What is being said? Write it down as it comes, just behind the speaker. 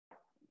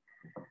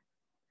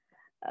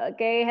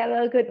Okay,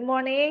 hello, good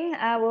morning.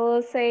 I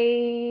will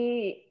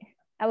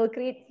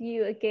greet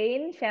you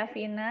again,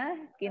 Shafina,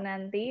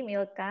 Kinanti,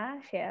 Milka,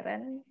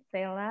 Sharon,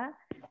 Sela,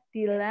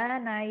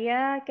 Dila,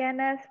 Naya,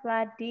 Kenneth,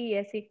 Vladi,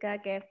 Jessica,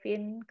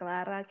 Kevin,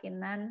 Clara,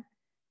 Kinan,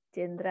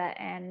 Jendra,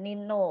 and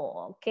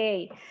Nino.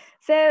 Okay,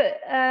 so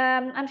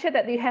I'm sure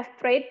that you have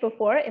prayed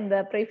before in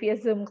the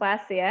previous Zoom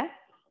class, yeah?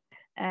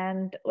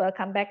 And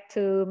welcome back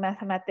to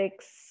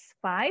Mathematics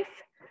 5.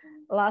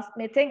 Last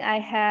meeting, I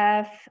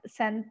have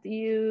sent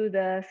you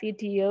the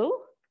video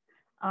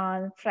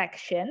on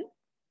fraction.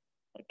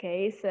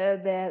 Okay, so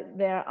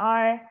there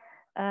are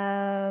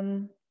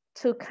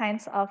two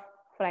kinds of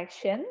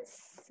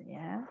fractions,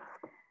 yeah,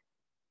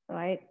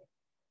 right?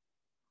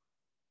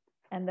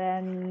 And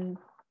then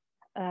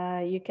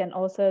you can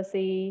also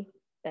see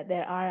that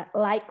there are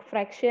like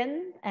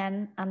fraction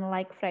and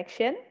unlike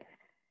fraction.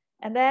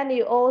 And then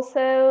you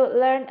also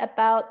learn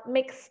about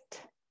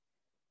mixed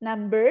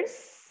numbers,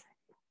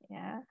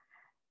 yeah.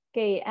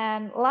 Okay,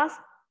 and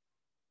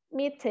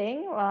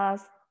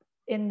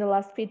in the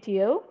last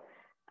video,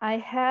 I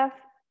have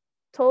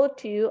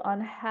told you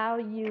on how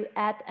you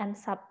add and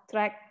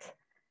subtract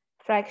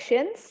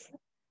fractions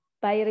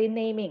by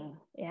renaming.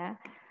 Yeah.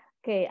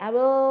 Okay, I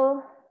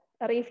will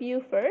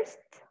review first.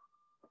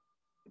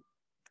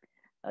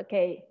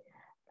 Okay.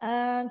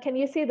 Can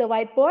you see the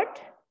whiteboard?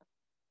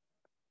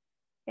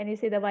 Can you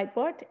see the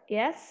whiteboard?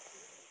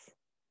 Yes.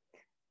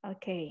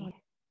 Okay.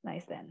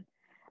 Nice then.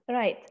 All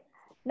right.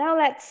 Now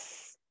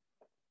let's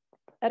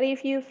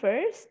review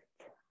first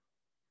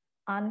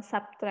on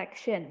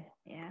subtraction.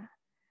 Yeah.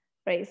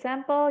 For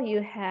example,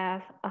 you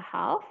have a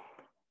half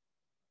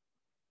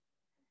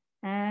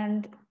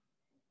and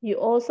you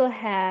also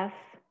have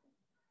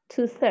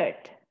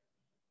 2/3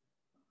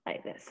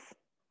 like this.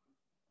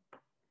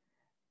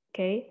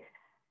 Okay.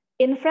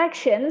 In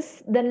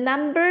fractions, the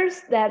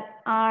numbers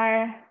that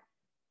are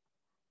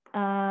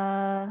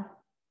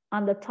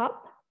on the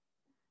top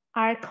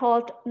are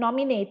called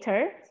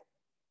nominator,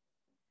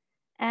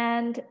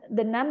 and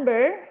the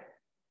number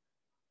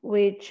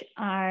which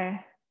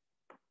are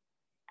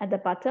at the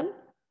bottom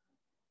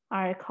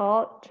are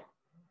called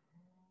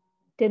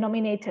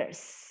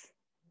denominators.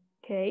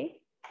 Okay,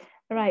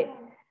 right.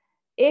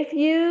 If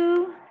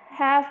you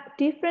have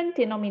different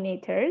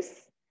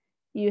denominators,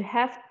 you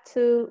have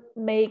to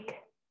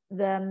make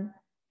them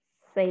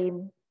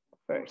same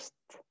first.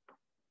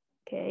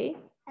 Okay.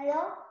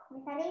 Hello,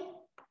 Miss Ali.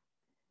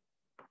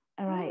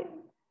 All right.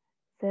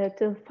 So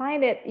to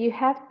find it, you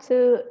have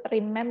to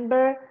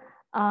remember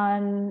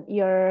on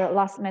your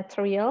last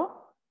material.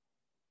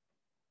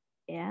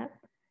 Yeah.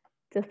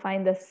 To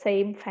find the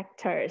same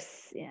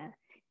factors. Yeah.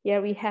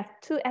 Here we have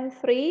 2 and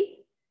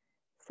 3.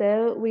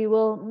 So we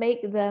will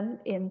make them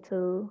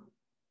into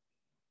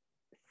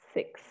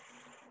 6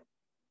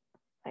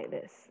 like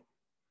this.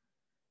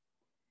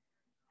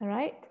 All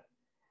right.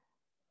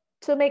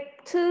 To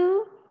make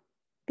 2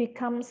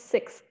 become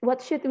 6,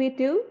 what should we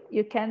do?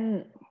 You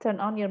can turn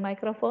on your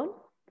microphone.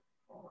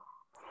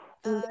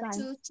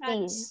 2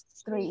 times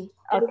 3.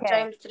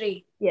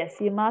 Okay. Yes,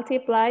 you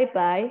multiply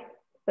by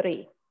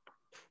 3.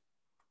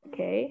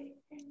 Okay.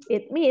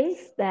 It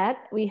means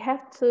that we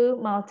have to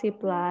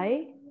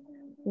multiply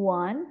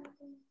 1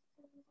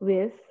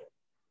 with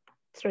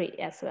 3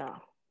 as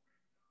well.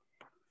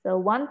 So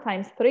 1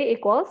 times 3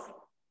 equals?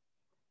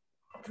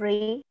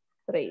 3.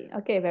 3.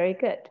 Okay, very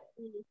good.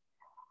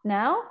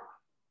 Now,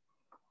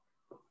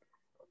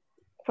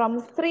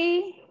 from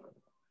 3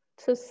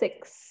 to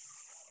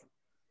 6,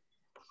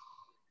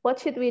 what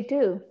should we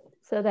do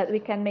so that we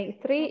can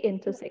make 3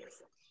 into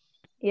 6?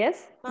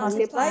 Yes,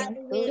 multiply?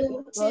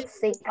 with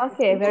 6.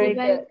 Okay, very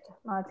good.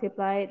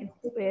 Multiplied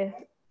with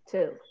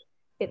 2.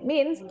 It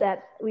means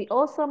that we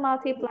also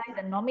multiply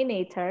the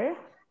nominator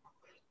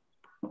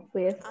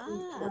with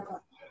 2.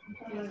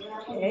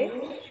 Okay.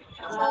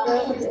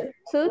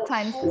 So 2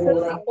 times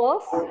 2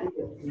 equals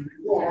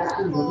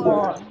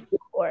 4.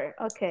 4.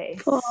 Okay.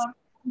 4.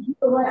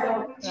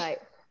 Right.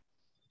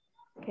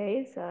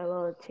 Okay, so I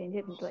will change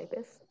it into like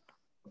this.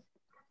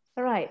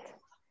 All right.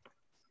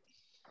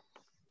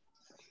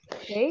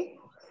 Okay.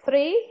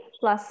 3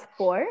 plus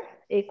 4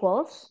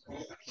 equals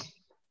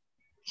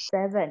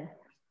 7.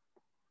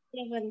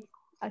 7.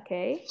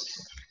 Okay.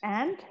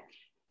 And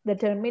the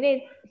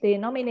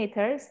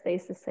denominator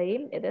stays the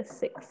same. It is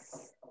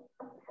 6.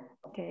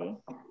 Okay.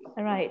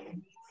 All right.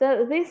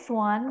 So this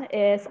one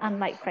is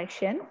unlike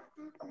fraction.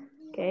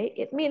 Okay.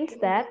 It means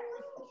that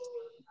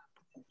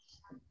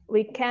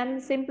we can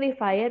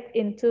simplify it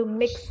into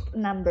mixed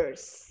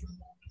numbers.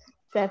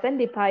 7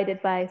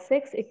 divided by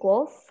 6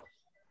 equals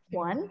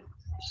 1.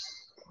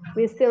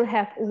 We still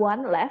have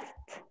 1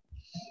 left.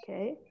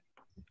 Okay.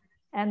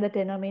 And the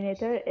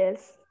denominator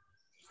is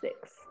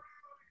 6.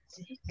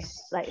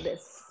 Like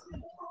this.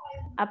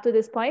 Up to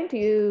this point, do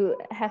you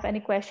have any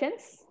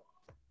questions?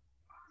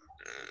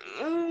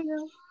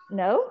 No.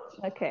 No?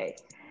 Okay.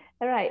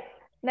 All right.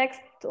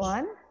 Next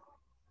one.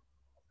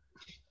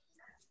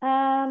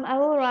 I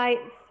will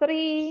write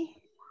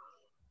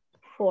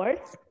 3/4.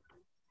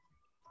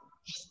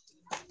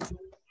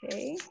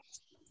 Okay.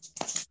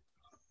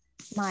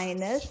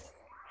 minus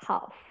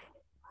half.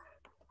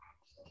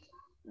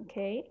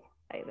 Okay,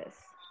 like this.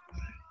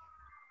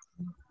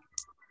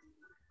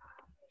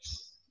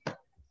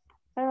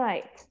 All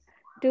right.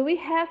 Do we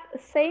have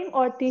same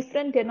or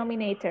different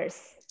denominators?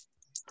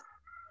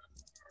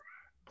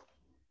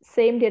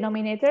 Same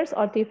denominators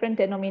or different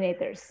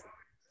denominators?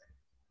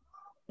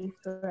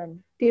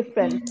 Different.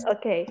 Different.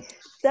 Okay.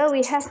 So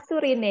we have to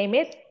rename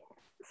it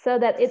so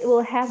that it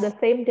will have the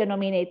same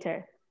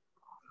denominator.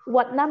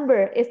 What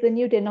number is the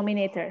new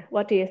denominator?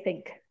 What do you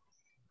think?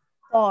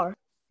 4.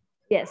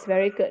 Yes,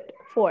 very good.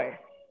 4.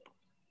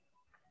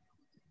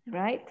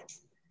 Right?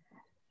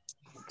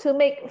 To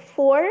make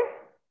 4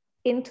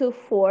 into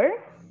 4,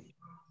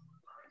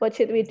 what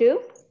should we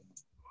do?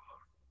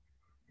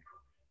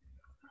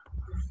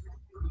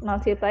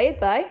 Multiply it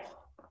by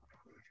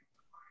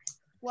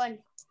 1.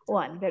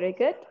 1. Very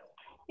good.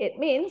 It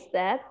means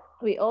that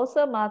we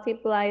also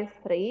multiply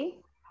 3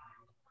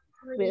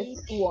 with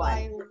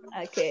 1.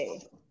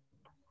 Okay.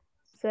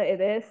 So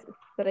it is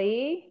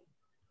 3.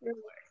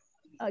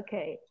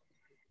 Okay.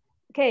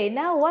 Okay,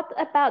 now what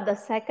about the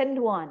second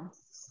one?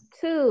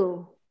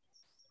 2.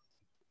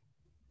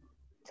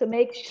 To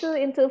make 2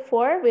 into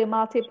 4, we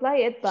multiply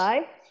it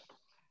by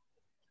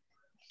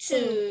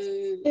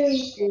 2.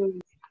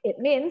 It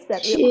means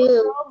that we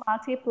also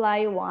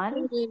multiply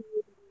 1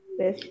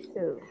 with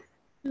 2.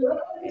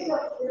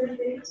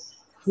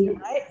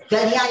 Right?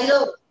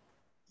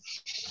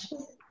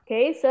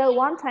 Okay, so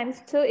 1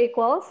 times 2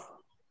 equals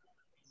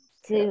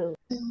 2.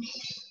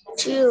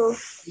 So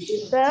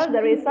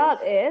the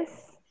result is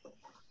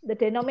the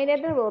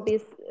denominator will be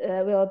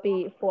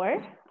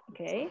 4.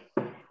 Okay,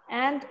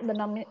 and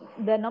the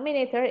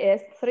denominator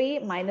is 3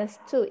 minus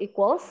 2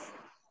 equals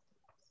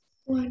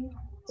 1.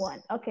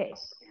 Okay,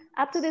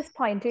 up to this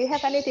point, do you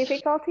have any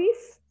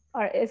difficulties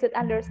or is it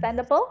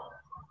understandable?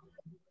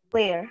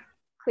 Clear.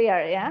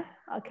 Clear, yeah?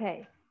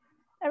 Okay.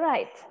 All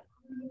right.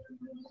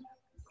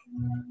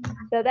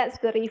 So that's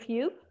the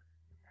review.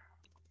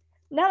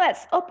 Now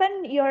let's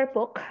open your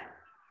book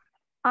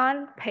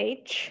on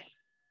page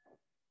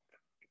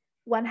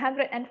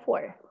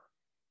 104.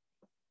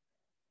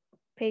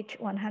 Page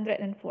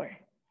 104.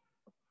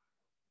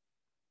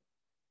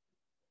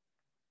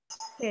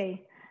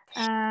 Okay.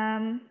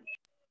 I'd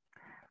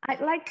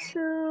like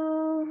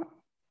to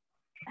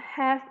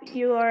have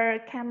your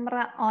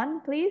camera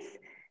on, please,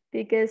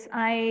 because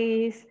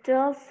I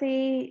still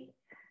see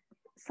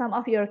some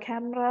of your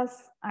cameras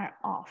are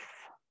off.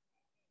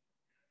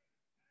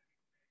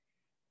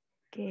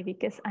 Okay,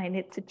 because I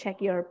need to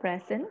check your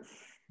presence.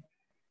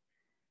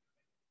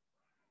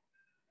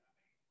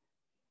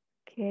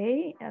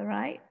 Okay, all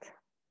right.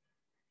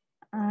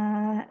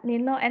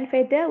 Nino and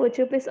Veda, would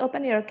you please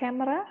open your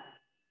camera?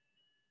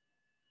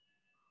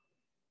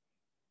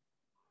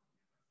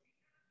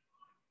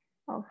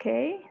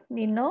 Okay,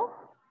 Nino.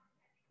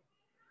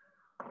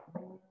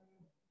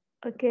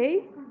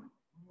 Okay.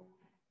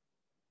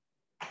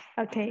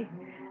 Okay.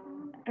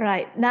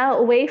 Right.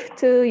 Now wave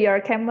to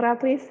your camera,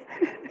 please.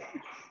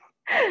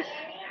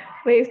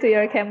 Wave to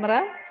your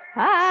camera.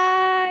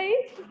 Hi.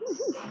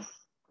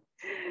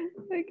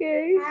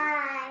 Okay.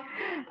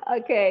 Hi.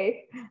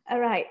 Okay. All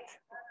right.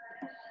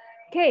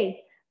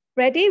 Okay.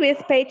 Ready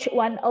with page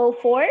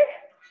 104?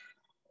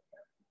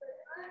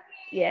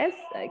 Yes.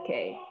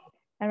 Okay.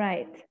 All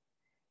right.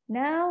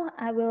 Now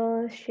I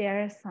will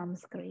share some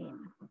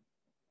screen.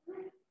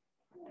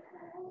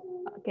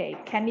 Okay.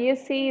 Can you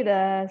see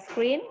the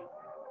screen?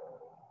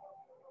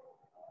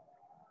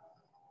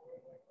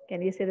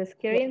 Can you see the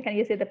screen? Can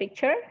you see the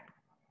picture?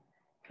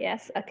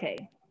 Yes.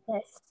 Okay.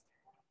 Yes.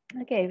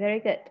 Okay. Very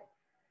good.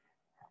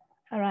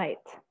 All right.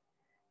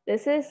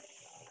 This is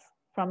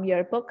from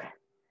your book,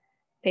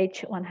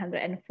 page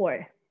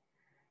 104.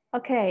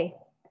 Okay.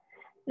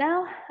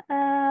 Now,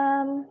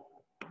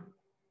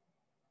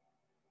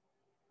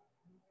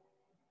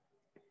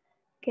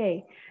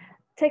 okay,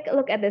 take a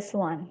look at this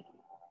one.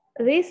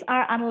 These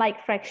are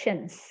unlike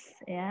fractions,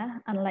 yeah,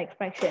 unlike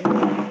fractions.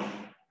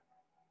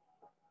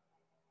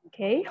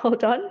 Okay,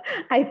 hold on,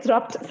 I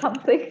dropped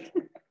something.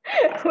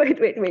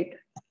 Wait.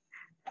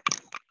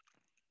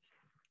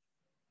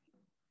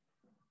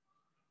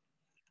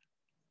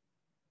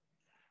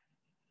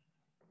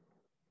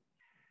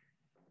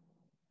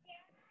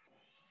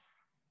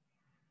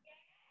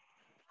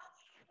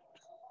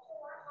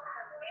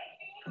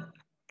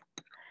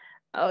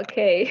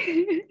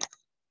 Okay,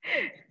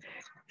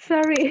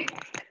 sorry.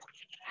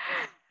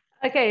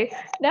 Okay,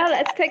 now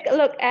let's take a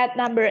look at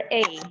number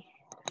A.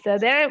 So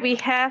there we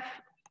have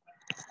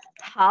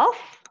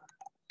half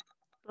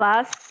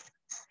plus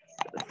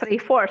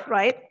 3/4,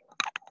 right?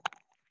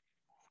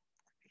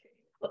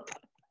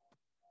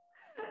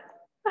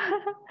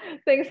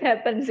 Things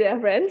happen, yeah,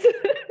 friends.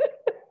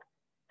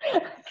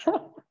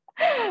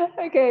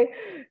 Okay,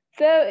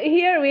 so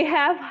here we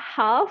have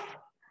half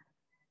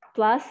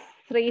plus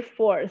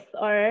 3/4,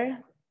 or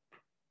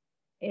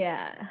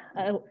yeah,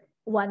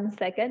 1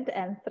 second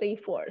and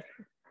 3/4.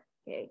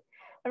 Okay,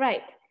 all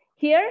right.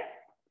 Here,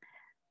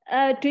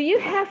 do you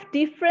have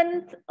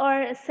different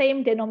or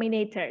same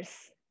denominators?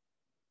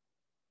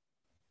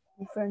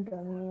 Different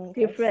denominators.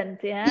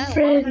 Different, yeah.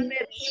 Different. One of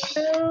it is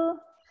 2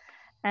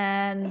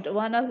 and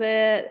one of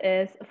it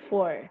is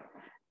 4.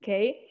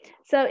 Okay.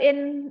 So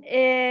in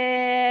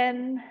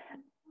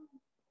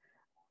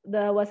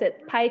the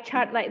pie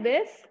chart like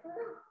this?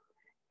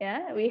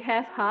 Yeah, we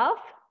have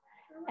half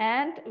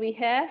and we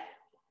have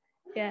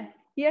here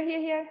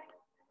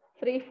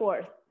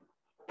 3/4.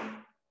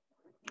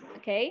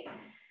 Okay.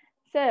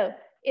 So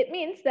it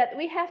means that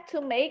we have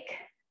to make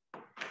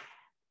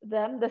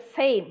them the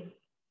same.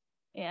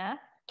 Yeah.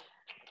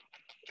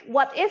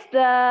 What is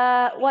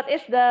the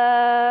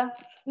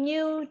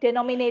new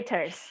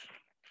denominators?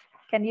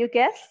 Can you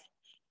guess?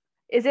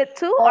 Is it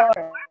 2 or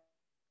 4?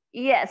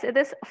 Yes, it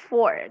is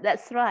 4.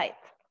 That's right.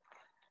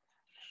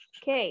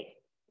 Okay.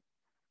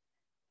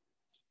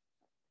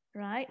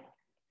 Right.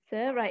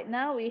 So right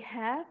now we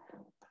have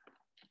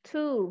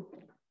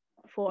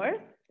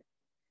 2/4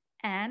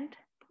 and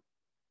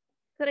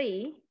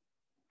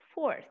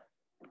 3/4.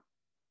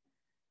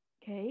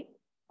 Okay.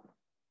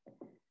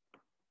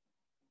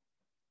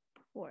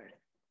 4.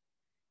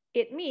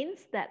 It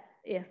means that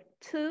if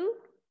 2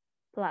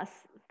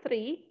 plus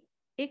 3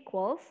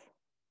 equals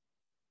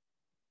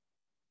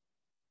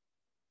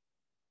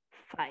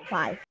 5.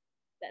 5.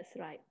 That's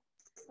right.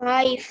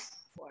 5.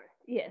 4.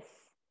 Yes.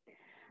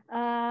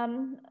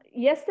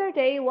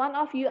 Yesterday, one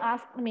of you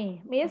asked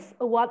me, Miss,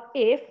 what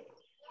if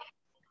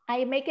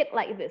I make it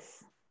like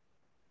this?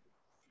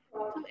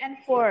 2 and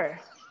 4.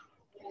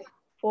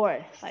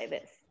 4, like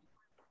this.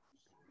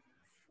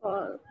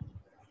 4.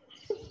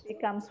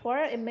 Becomes 4,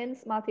 it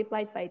means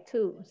multiplied by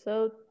 2.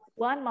 So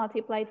 1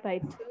 multiplied by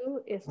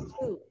 2 is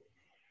 2.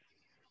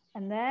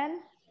 And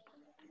then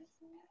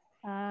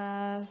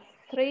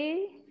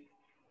 3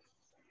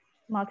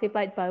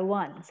 multiplied by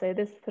 1, so it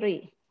is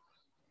 3.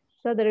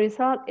 So the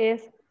result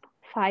is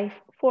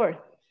 5/4.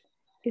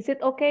 Is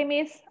it okay,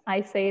 Miss?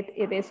 I said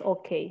it is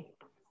okay.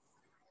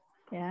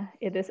 Yeah,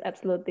 it is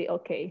absolutely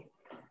okay.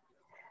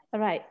 All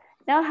right.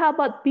 Now how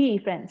about B,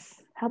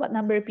 friends? How about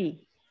number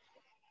B?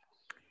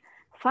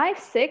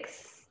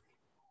 5/6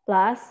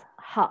 plus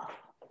half.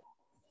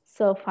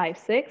 So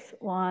 5/6,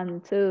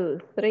 1, 2,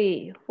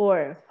 3,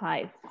 4,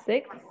 5,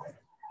 6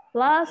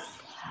 plus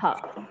half.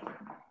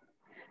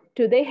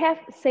 Do they have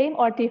same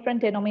or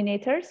different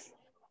denominators?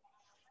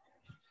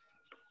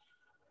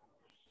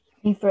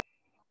 Different.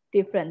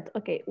 Different.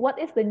 Okay.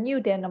 What is the new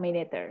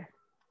denominator?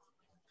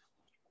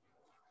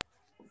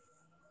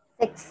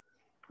 6.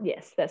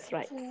 Yes, that's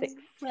right. 6.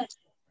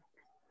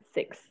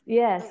 6.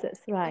 Yes,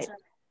 that's right.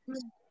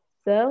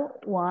 So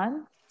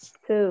 1,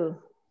 2,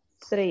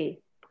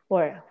 3,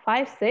 4,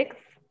 5, 6.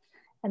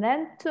 And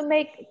then to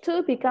make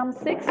 2 become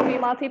 6,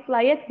 we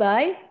multiply it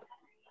by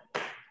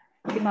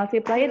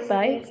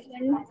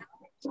 7.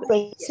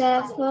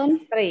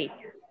 3.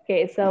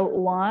 Okay, so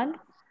 1,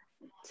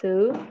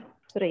 2,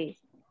 3.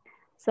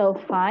 So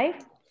 5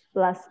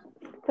 plus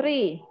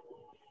 3,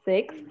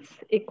 6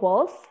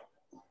 equals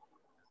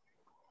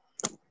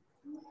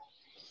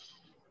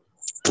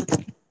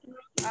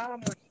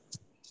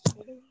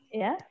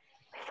yeah,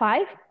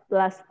 5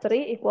 plus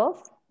 3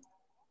 equals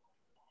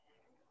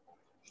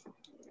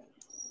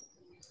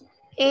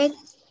 8.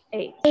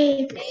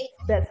 8.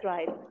 That's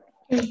right.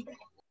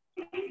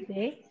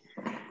 Okay.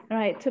 All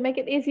right. To make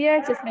it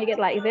easier, just make it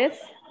like this,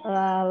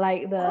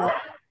 like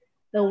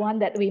the one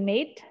that we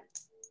made.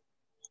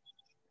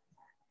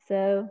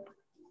 So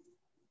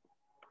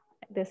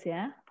like this,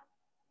 yeah.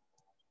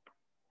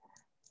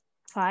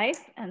 5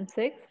 and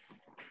 6.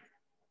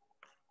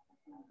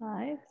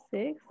 5,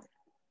 6.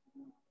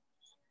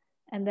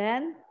 And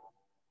then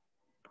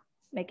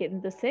make it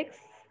into 6.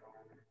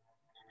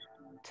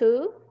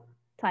 2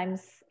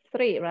 times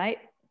 3, right?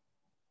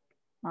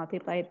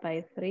 Multiplied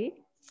by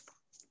 3.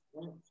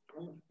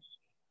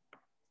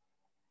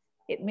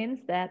 It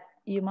means that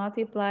you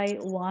multiply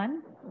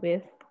 1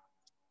 with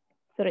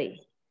 3.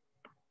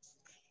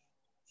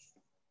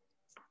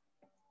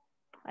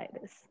 Like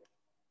this.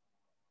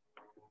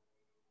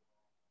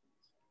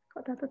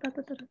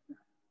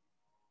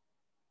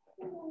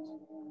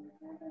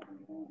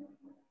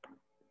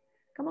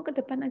 Kamu ke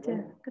depan aja,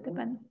 ke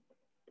depan.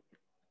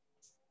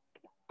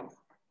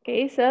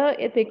 Okay, so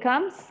it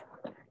becomes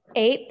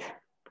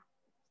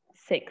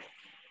 8/6.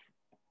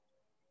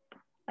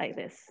 Like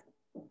this.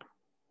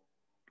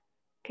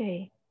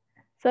 Okay.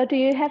 So do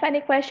you have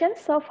any questions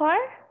so far?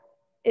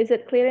 Is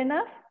it clear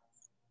enough?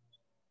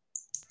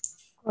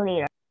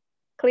 Clear.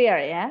 Clear,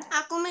 ya?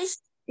 Aku,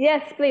 Miss.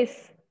 Yes,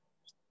 please.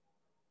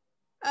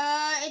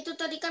 Itu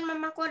tadi kan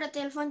mamaku ada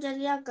telepon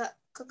jadi agak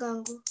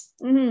keganggu.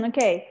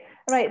 Okay.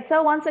 All right.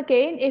 So once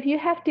again, if you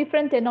have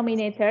different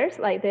denominators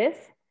like this,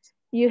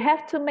 you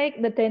have to make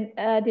the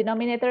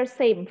denominator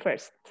same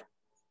first.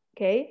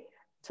 Okay.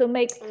 To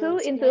make 2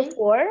 into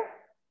 4,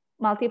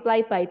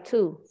 multiplied by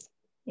 2.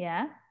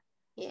 Yeah.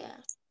 Yeah.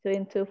 2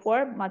 into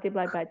 4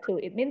 multiplied by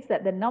 2. It means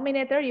that the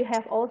denominator you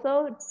have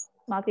also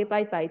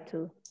multiplied by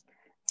 2.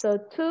 So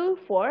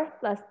 2/4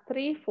 plus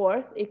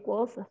 3/4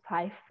 equals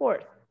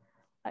 5/4.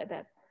 Like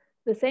that.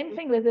 The same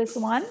thing with this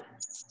one.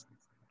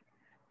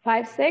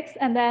 5/6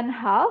 and then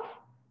half.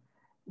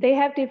 they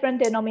have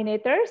different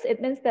denominators.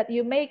 It means that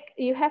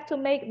you have to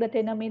make the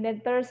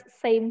denominators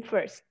same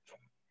first.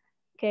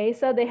 Okay,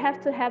 so they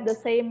have to have the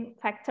same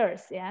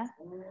factors, yeah.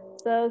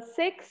 So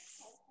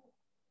 6,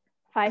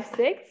 5,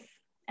 6,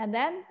 and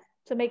then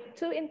to make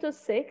 2 into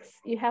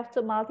 6, you have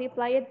to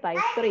multiply it by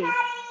 3.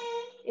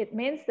 It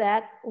means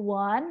that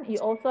 1, you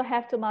also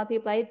have to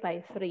multiply it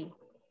by 3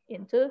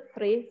 into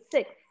 3,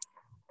 6.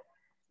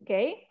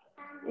 Okay,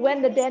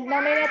 when the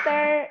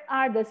denominator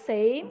are the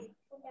same,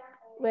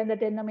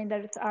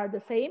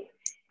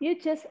 you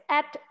just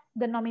add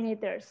the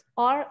denominators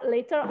or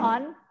later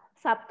on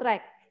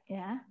subtract,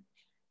 yeah.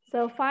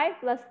 So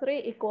 5 plus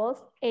 3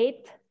 equals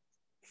 8,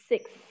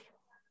 6.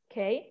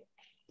 Okay,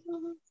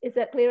 is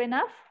that clear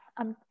enough?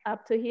 I'm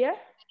up to here?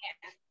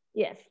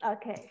 Yes,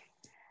 okay.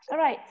 All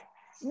right,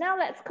 now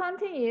let's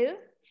continue.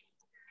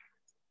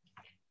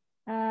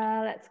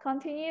 Let's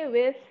continue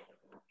with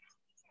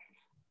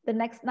the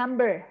next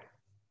number.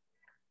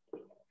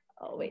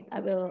 Oh wait, I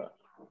will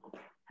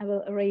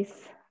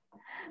erase.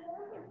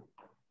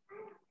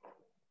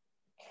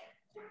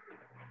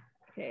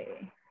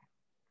 Okay.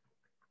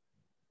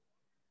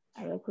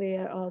 I will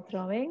clear all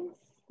drawings.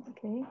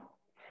 Okay.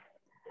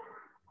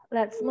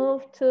 Let's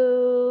move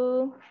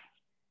to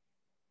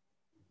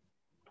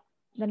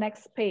the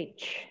next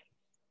page.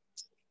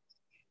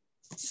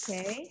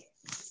 Okay.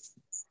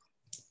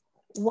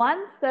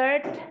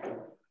 1/3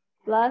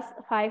 plus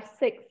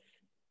 5/6.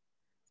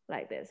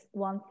 Like this.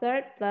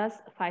 1/3 plus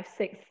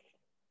 5/6.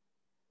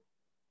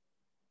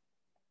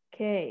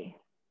 Okay.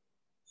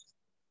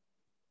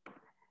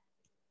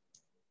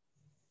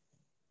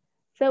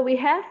 So we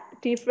have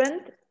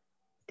different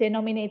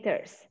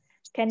denominators.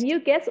 Can you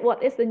guess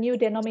what is the new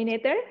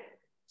denominator?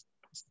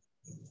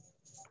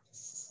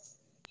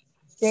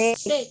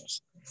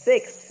 6.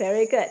 6.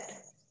 Very good.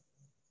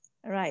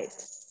 All right.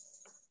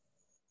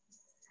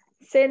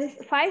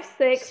 Since 5,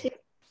 6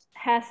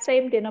 has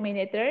same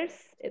denominators,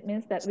 it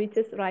means that we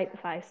just write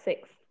 5,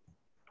 6.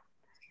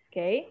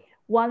 Okay.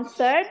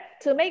 1/3,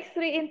 to make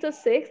 3 into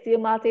 6, you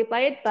multiply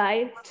it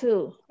by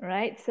 2,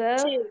 right? So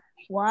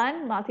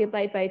 1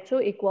 multiplied by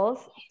 2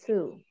 equals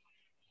 2.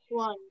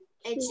 1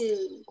 and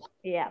 2.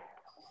 Yeah.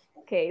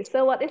 Okay,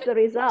 so what is the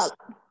result?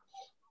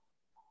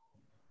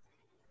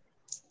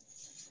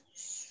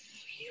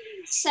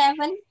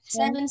 7,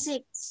 7,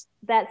 6.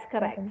 That's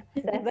correct.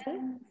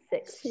 7,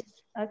 6.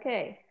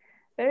 Okay,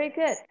 very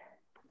good.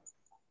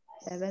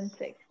 7,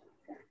 6.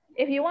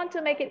 If you want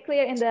to make it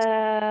clear in the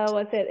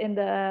in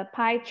the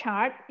pie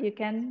chart, you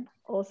can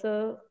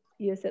also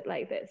use it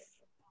like this.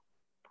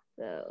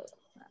 So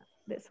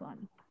this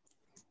one,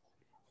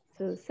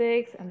 2,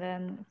 6, and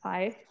then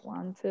 5.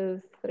 1,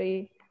 2,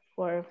 3,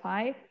 4,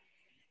 5.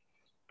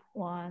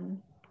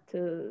 1,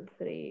 2,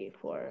 3,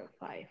 4,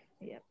 5.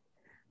 Yep,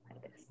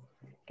 like this.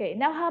 Okay,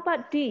 now how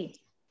about D?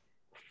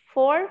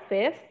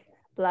 4/5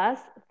 plus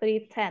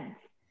 3/10.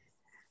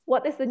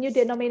 What is the new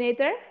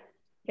denominator?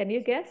 Can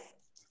you guess?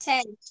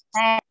 10.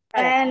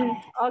 10.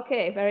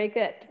 Okay, very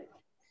good.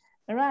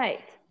 All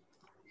right.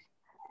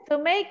 To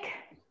make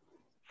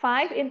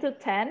 5 into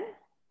 10,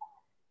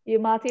 you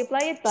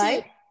multiply it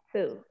by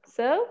 2.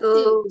 So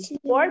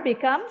 4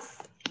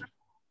 becomes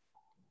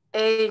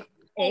 8.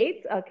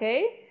 8,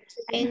 okay.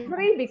 And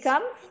 3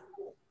 becomes?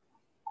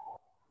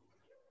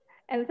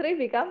 And 3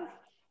 becomes?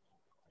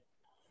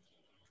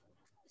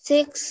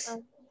 6.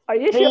 Are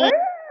you sure?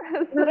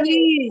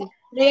 3.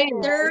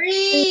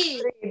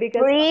 3.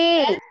 Because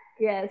 3.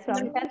 yes,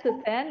 from 10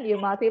 to 10, you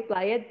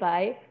multiply it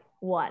by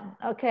 1.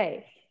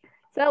 Okay.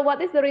 So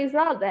what is the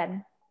result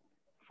then?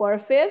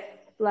 4/5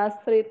 plus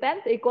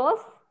 3/10 equals?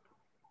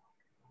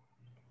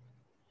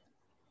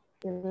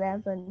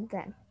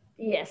 11/10.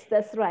 Yes,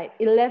 that's right.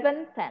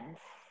 11/10.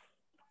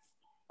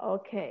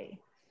 Okay.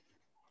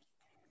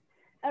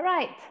 All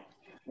right.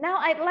 Now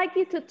I'd like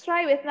you to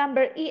try with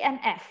number E and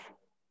F.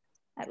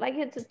 I'd like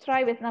you to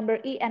try with number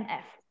E and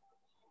F.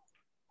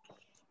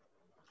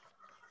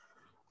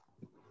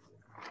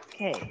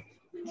 Okay.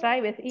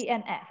 Try with E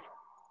and F.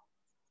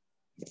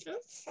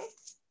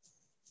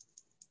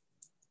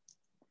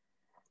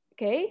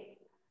 Okay.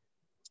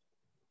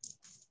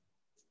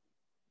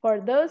 For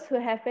those who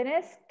have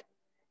finished,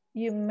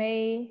 you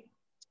may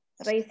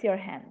raise your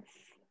hands.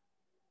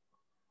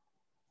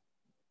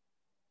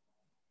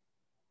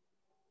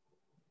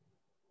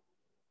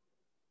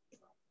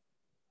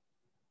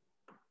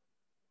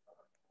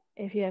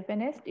 If you have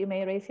finished, you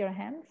may raise your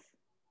hands.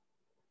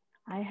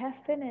 I have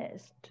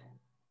finished.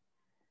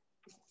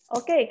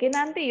 Okay,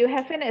 Kinanti, you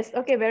have finished.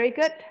 Okay, very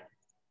good.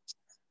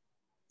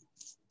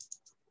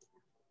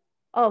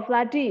 Oh,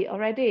 Vladi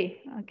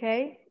already.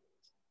 Okay.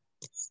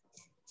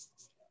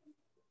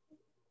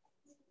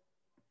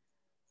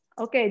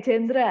 Okay,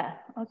 Jendra.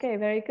 Okay,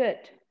 very good.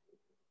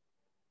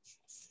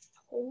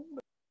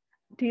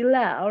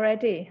 Dila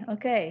already.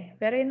 Okay,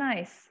 very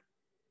nice.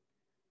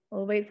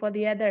 We'll wait for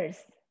the others.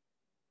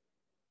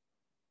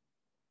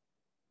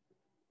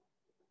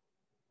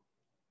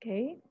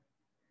 Okay.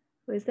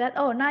 Who is that?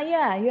 Oh,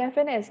 Naya, you have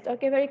finished.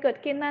 Okay, very good.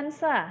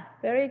 Kinansa,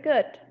 very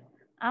good.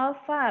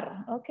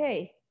 Alfar,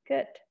 okay,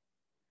 good.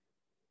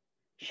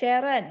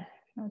 Sharon.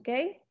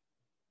 Okay.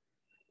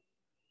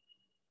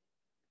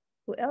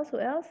 Who else? Who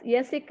else?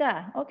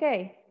 Jessica.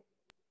 Okay.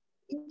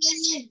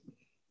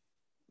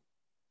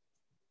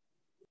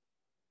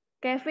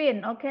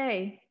 Kevin.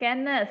 Okay.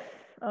 Kenneth.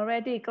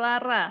 Already.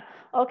 Clara.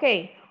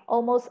 Okay.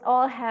 Almost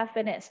all have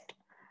finished.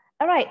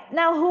 All right.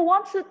 Now, who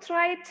wants to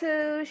try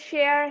to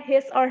share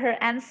his or her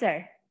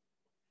answer?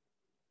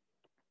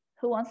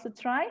 Who wants to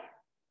try?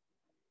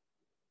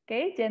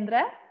 Okay,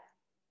 Jendra.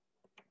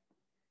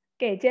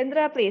 Okay,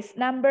 Jendra, please.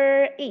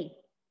 Number E.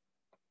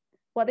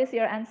 What is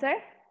your answer?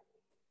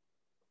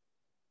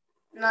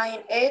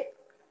 9/8.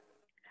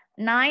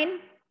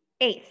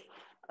 9/8.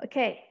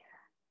 Okay.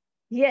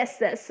 Yes,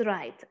 that's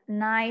right.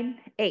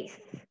 9/8.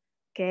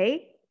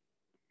 Okay.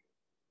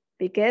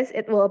 Because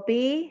it will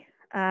be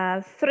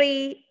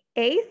 3/8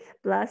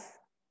 plus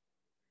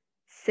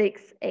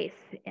 6/8.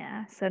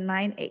 Yeah, so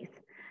 9/8.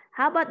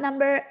 How about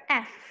number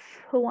F?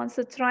 Who wants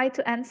to try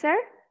to answer?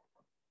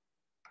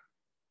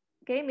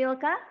 Okay,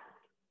 Milka.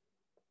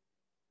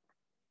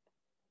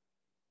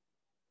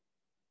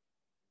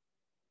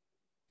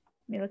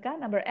 Milka,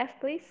 number F,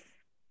 please.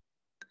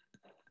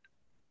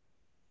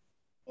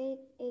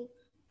 8/8.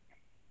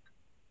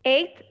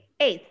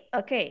 8/8.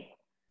 Okay.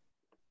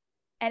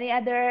 Any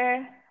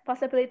other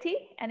possibility?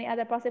 Any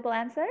other possible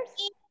answers?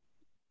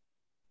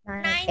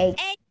 9/8.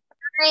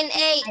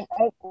 9/8.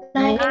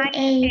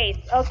 9/8.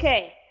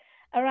 Okay.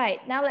 All right.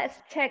 Now let's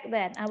check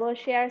then. I will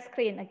share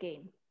screen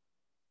again.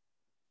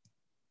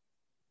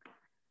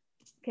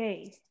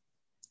 Okay.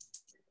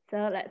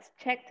 So let's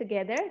check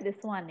together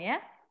this one,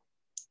 yeah?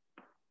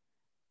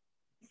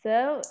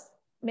 So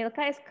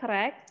Milka is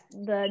correct.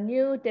 The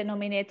new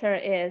denominator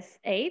is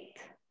 8.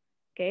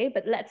 Okay,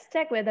 but let's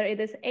check whether it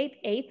is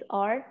 8/8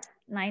 or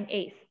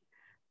 9/8.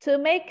 To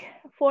make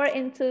 4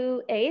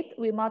 into 8,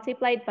 we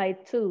multiply it by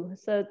 2.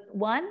 So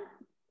 1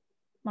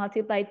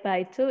 multiplied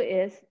by 2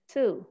 is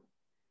 2.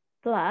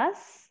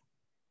 Plus,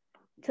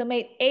 to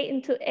make 8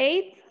 into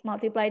 8,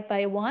 multiplied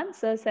by 1.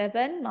 So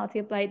 7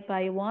 multiplied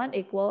by 1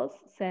 equals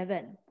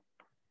 7.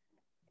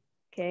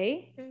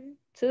 Okay,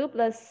 2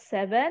 plus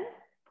 7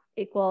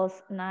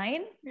 equals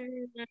 9.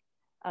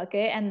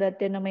 Okay, and the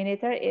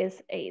denominator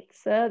is 8.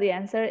 So the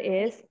answer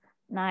is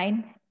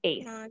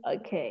 9/8.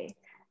 Okay,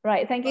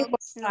 right. Thank you for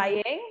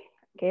trying.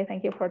 Okay,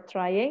 thank you for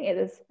trying. It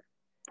is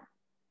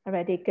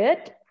already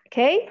good.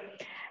 Okay,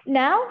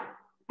 now,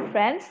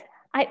 friends,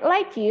 I'd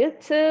like you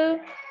to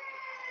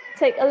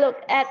take a look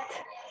at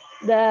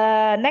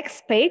the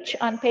next page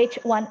on page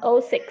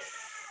 106.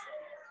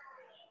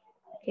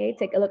 Okay,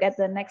 take a look at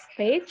the next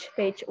page,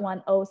 page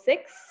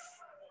 106.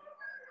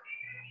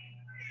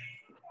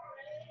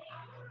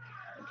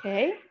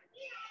 Okay.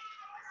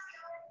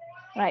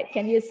 Right,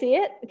 can you see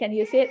it? Can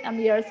you see it on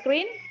your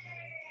screen?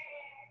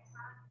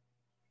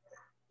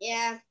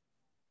 Yeah.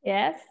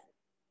 Yes.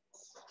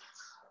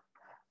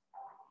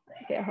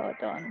 Okay, hold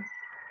on.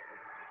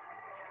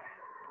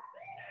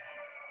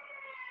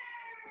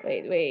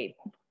 Wait.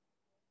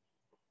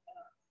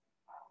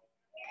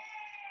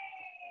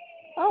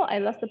 Oh, I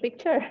lost the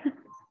picture.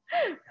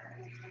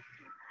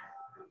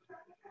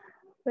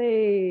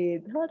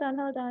 Wait, hold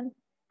on.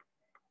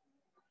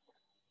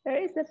 Where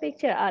is the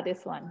picture? Ah,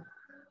 this one.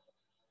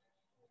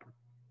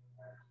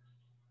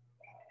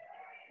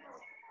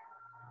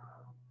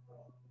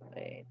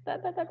 Wait,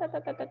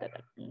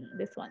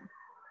 this one.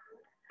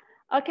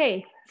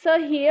 Okay, so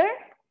here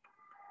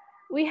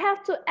we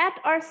have to add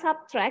or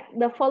subtract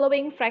the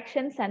following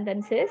fraction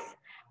sentences.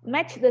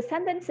 Match the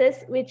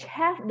sentences which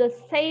have the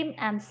same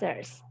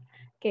answers.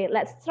 Okay,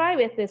 let's try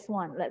with this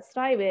one. Let's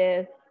try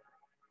with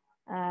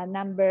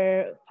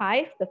number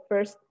 5, the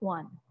first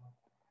one.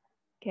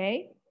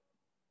 Okay.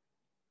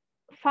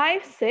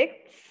 5/6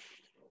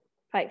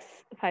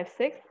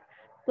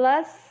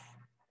 plus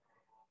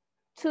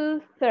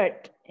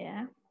 2/3.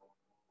 Yeah.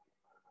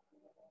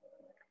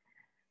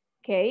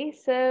 Okay,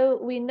 so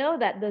we know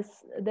that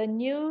the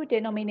new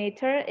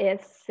denominator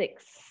is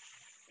 6.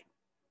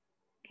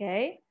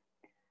 Okay,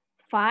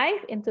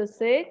 5 into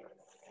 6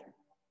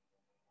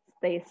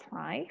 stays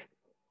 5.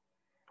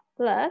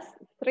 Plus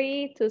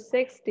 3 to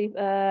 6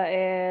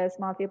 is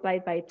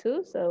multiplied by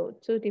 2. So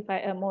 2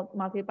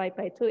 multiplied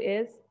by 2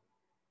 is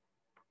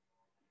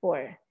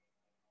 4.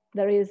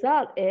 The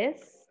result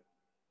is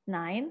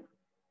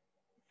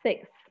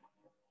 9/6.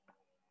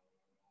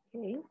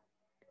 Okay.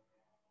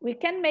 We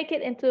can make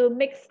it into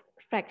mixed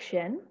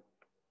fraction.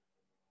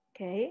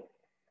 Okay.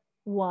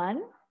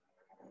 1.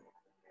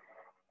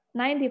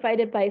 9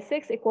 divided by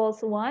 6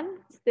 equals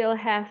 1. Still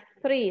have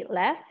 3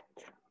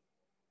 left.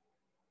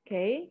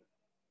 Okay.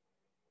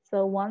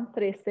 So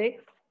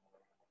 1/3/6.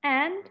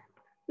 And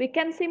we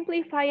can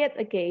simplify it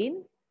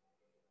again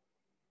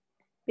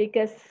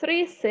because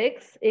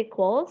 3/6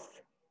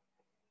 equals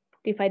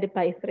divided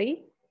by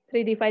 3.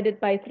 3 divided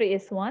by 3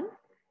 is 1.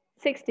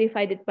 6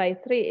 divided by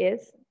 3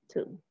 is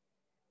 2.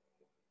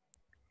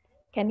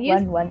 Can you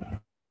 1.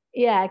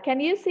 Yeah, can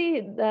you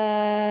see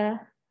the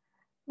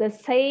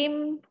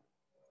same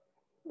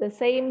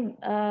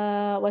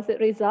was it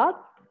result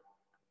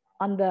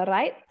on the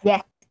right?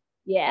 Yes.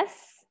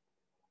 Yes.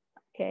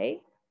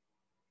 Okay.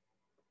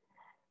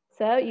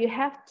 So you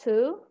have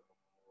to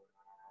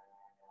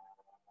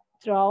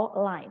draw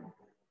a line.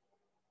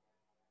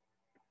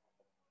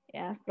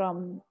 Yeah,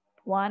 from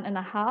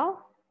 1.5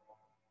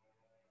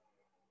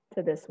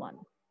 to this one.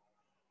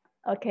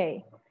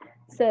 Okay,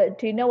 so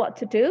do you know what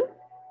to do?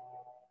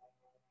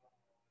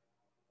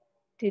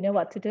 Do you know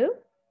what to do?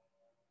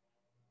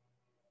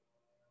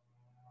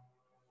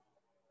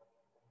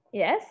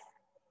 Yes?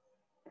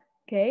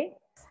 Okay,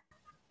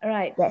 all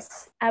right.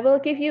 Yes. I will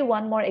give you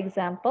one more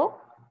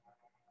example.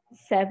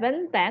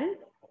 7/10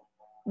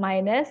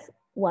 minus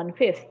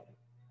 1/5.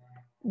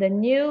 The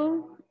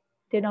new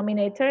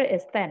denominator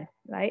is 10,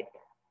 right?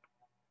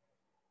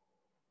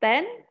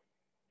 10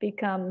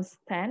 becomes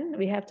 10.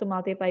 We have to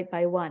multiply it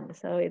by 1.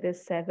 So it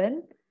is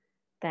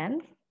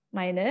 7/10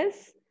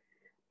 minus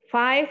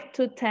 5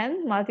 to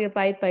 10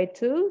 multiplied by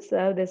 2.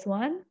 So this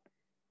one,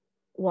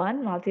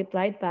 1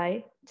 multiplied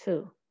by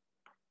 2.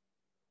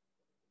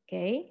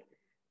 Okay,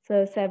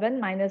 so 7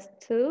 minus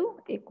 2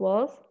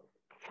 equals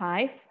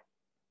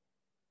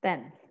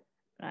 5/10,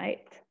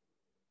 right?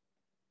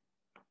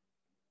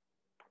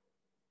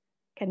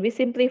 Can we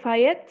simplify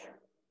it?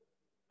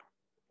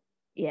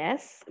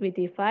 Yes, we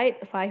divide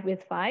 5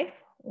 with 5,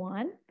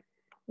 1.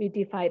 We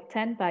divide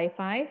 10 by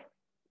 5,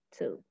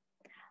 2.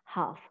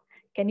 Half.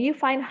 Can you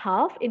find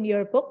half in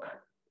your book?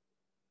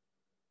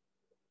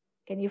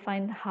 Can you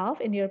find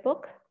half in your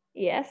book?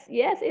 Yes,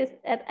 yes, it's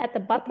at the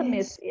bottom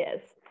is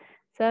yes.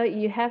 So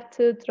you have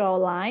to draw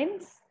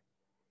lines.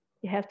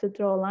 You have to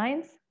draw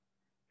lines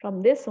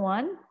from this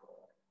one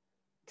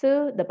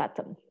to the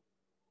bottom.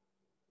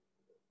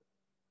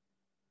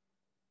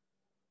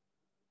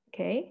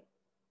 Okay.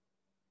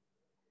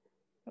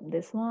 From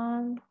this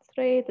one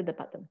straight to the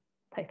bottom,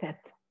 like that.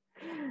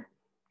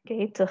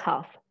 Okay, to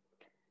half.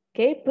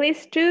 Okay,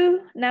 please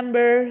do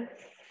number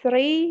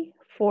 3,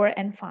 4,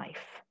 and 5.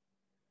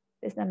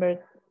 This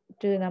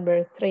do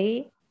number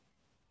 3,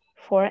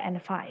 4,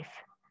 and 5.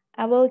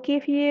 I will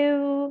give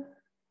you,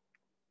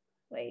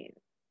 wait,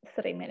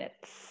 3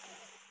 minutes.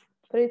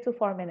 3 to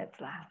 4 minutes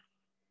lah.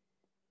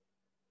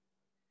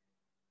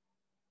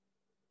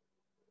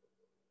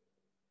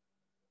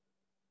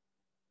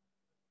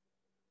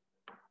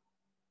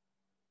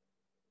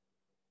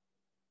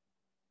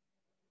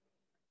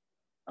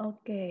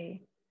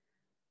 Okay.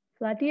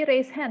 Vladi,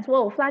 raise hands.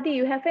 Whoa, Vladi,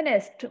 you have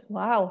finished.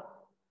 Wow,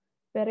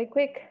 very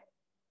quick.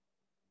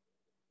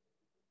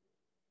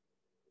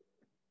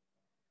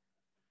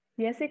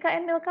 Jessica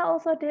and Milka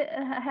also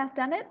have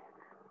done it.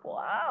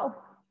 Wow.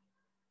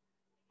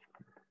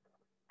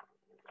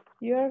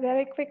 You are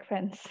very quick,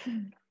 friends.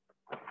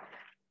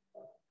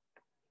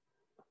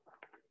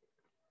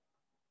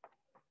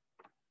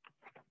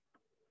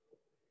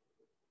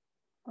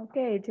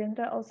 Okay,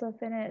 Jendra also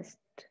finished.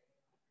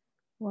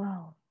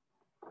 Wow.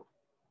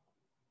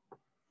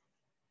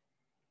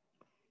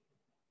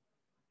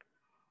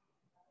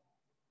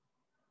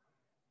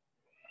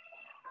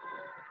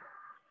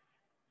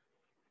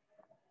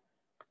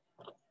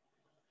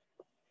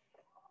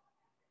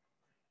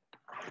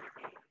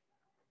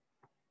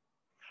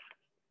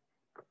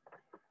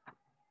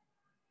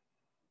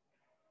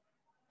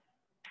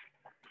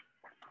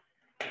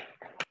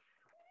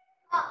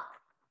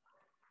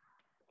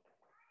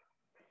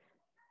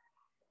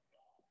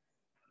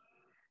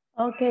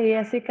 Okay,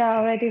 Jessica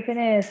already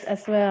finished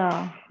as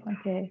well.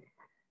 Okay.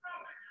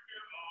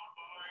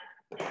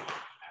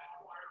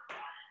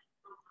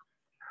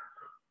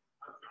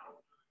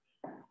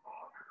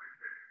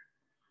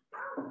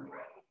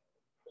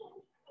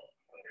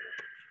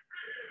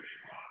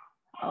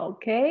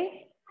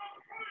 Okay.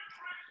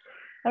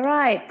 All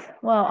right.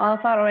 Well,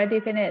 Alpha already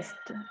finished.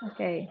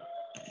 Okay.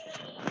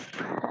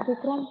 Kak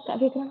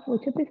Vikram,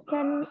 would you please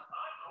turn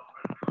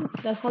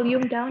the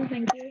volume down?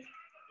 Thank you.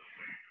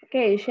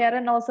 Okay,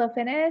 Sharon also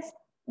finished.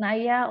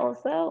 Naya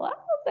also. Wow,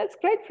 that's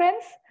great,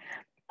 friends.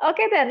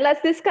 Okay, then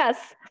let's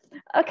discuss.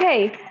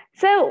 Okay,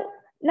 so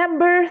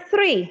number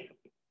 3.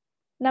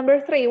 Number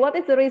 3, what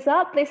is the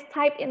result? Please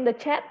type in the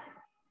chat.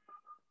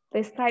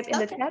 Please type in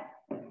the chat.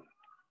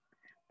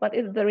 What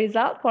is the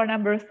result for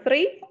number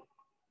 3?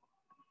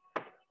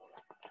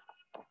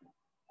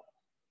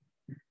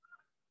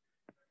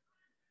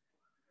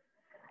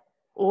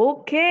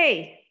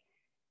 Okay,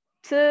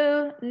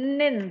 2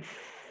 nins.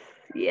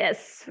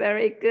 Yes,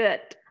 very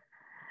good.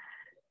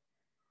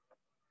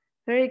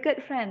 Very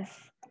good, friends.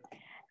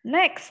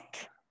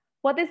 Next,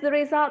 what is the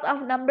result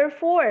of number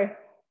 4?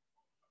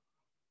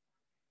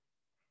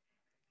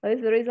 What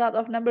is the result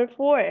of number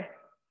 4?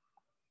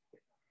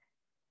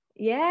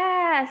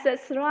 Yes,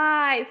 that's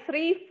right,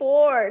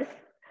 3/4.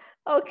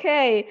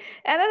 Okay,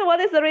 and then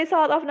what is the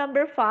result of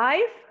number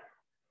 5?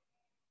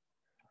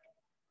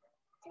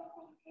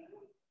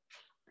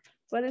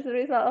 What is the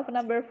result of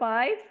number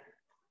 5?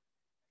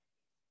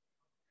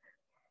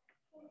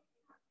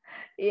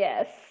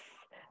 Yes,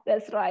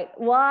 that's right,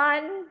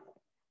 1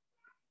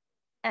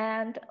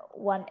 and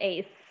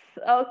 1/8.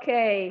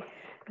 Okay,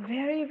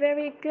 very,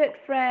 very good,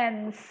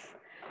 friends.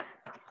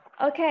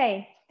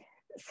 Okay,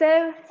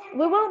 so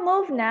we will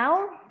move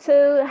now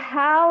to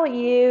how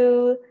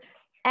you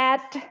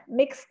add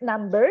mixed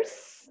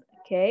numbers.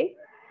 Okay.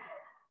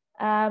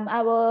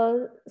 I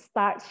will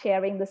start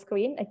sharing the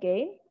screen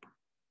again.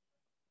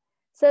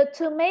 So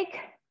to make,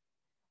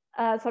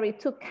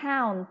 to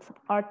count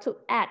or to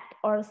add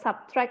or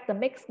subtract the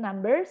mixed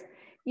numbers,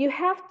 you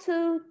have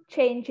to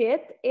change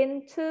it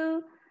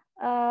into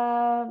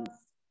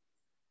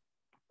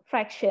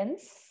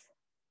fractions,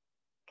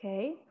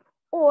 okay?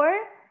 Or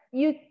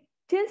you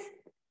just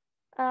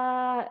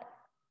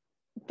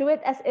do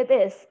it as it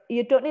is.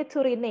 You don't need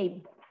to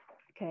rename,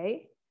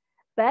 okay?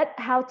 But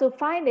how to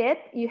find it?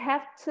 You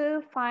have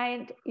to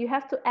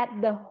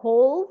add the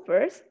whole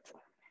first,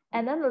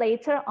 and then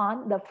later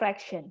on the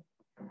fraction.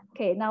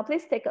 Okay, now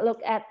please take a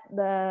look at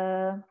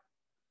the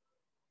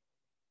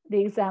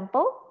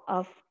example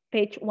of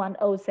page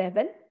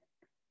 107.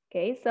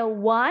 Okay, so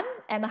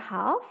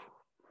 1.5,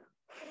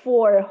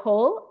 4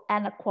 whole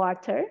and a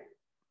quarter,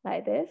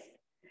 like this.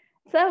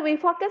 So we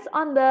focus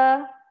on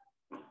the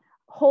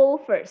whole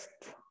first.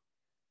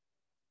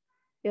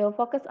 We'll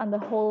focus on the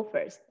whole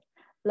first.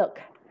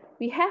 Look,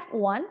 we have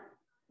 1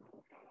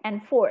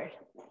 and 4.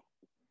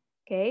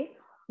 Okay,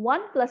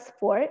 1 plus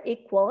 4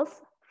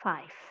 equals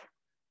 5,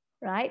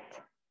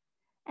 right?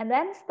 And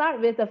then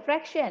start with the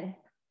fraction.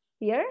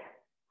 Here,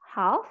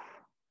 half,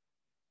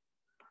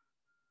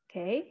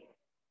 okay,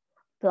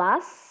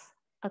 plus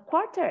a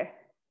quarter.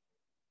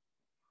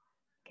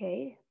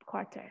 Okay,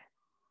 quarter.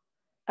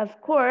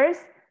 Of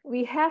course,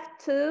 we have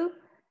to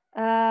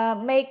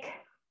make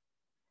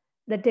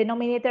the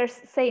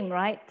denominators same,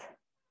 right?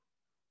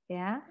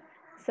 Yeah.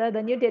 So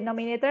the new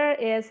denominator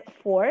is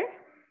 4.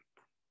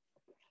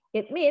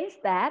 It means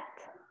that,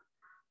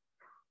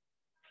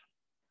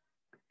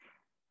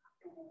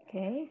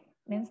 okay,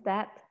 means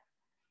that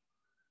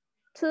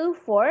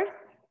 2/4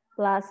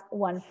 plus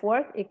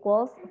 1/4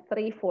 equals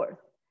 3/4.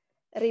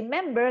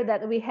 Remember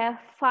that we have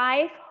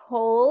 5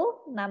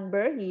 whole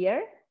number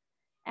here,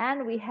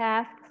 and we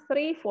have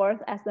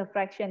 3/4 as the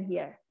fraction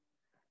here.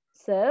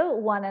 So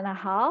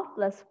 1.5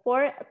 plus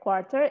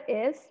 4/4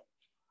 is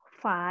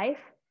 5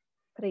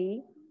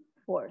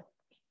 3/4,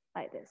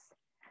 like this.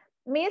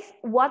 Miss,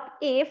 what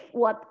if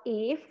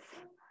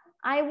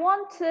I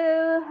want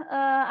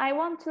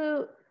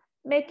to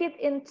make it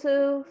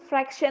into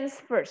fractions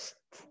first?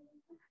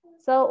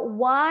 So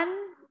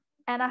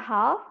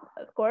 1.5,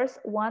 of course,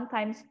 1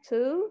 times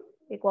 2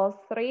 equals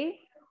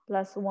 3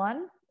 plus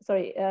 1.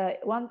 Sorry,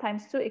 1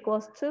 times 2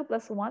 equals 2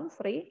 plus 1,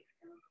 3.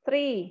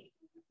 3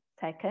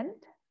 second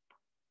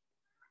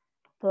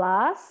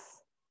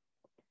plus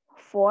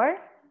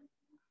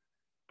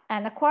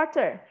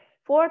 4.25.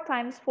 4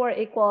 times 4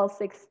 equals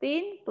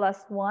 16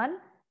 plus 1,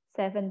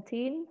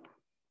 17,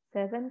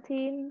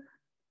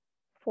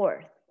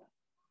 17/4.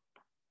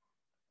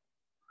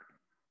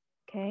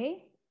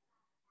 Okay,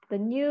 the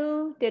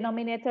new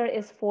denominator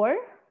is 4.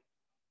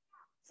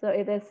 So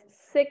it is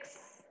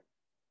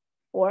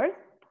 6/4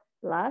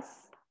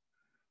 plus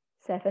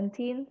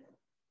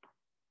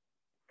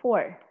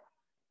 17/4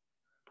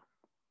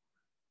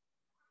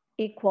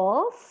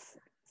 equals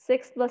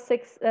 6 plus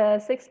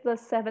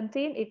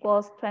 17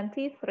 equals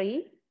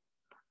 23.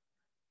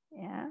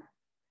 Yeah,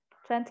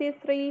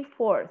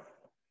 23/4.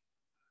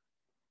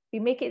 We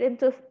make it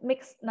into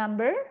mixed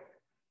number.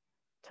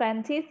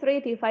 23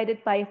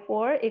 divided by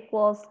 4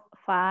 equals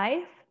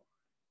 5.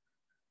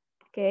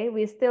 Okay,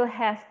 we still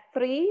have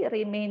 3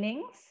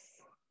 remaining.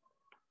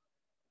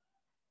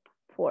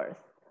 4th.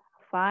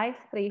 5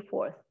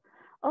 3/4.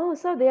 Oh,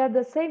 so they are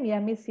the same, yeah,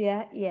 Miss?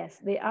 Yeah, yes,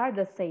 they are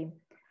the same.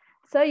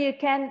 So you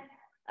can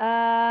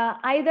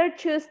either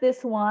choose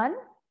this one,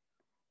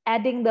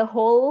 adding the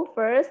whole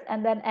first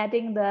and then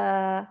adding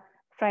the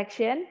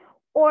fraction,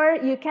 or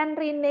you can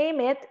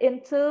rename it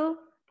into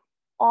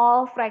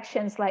all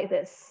fractions like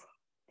this.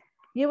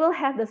 You will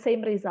have the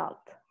same result.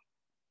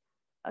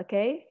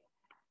 Okay,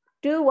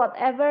 do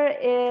whatever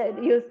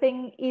you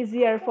think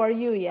easier for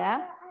you,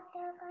 yeah?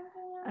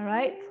 All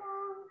right.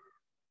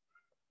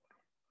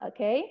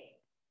 Okay.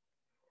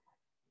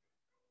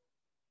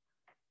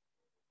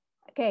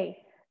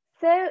 Okay,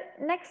 so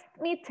next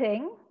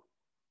meeting,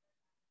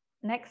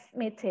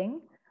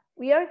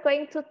 we are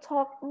going to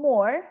talk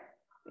more,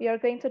 we are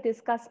going to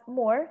discuss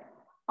more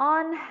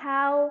on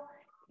how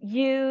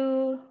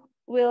you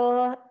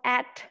will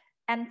add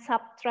and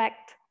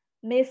subtract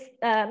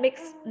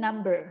mixed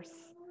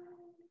numbers.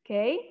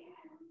 Okay.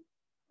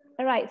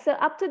 All right, so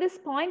up to this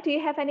point, do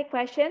you have any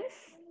questions?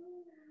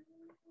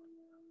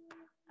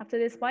 Up to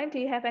this point, do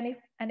you have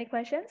any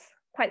questions?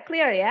 Quite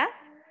clear, yeah?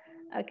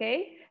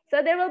 Okay,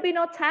 so there will be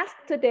no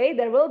task today.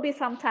 There will be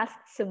some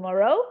tasks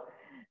tomorrow.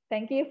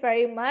 Thank you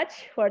very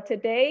much for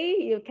today.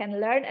 You can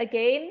learn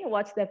again,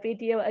 watch the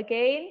video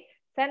again.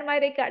 Send my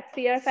regards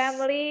to your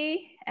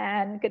family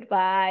and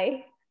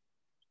goodbye.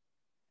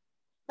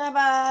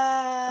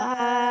 Bye-bye.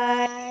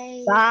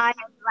 Bye. Bye,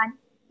 everyone.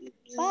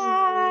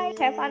 Bye.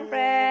 Have fun,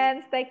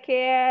 friends. Take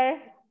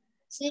care.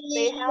 See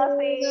Stay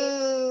healthy.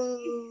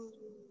 you.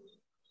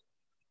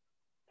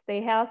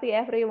 Stay healthy,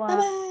 everyone.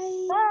 Bye-bye.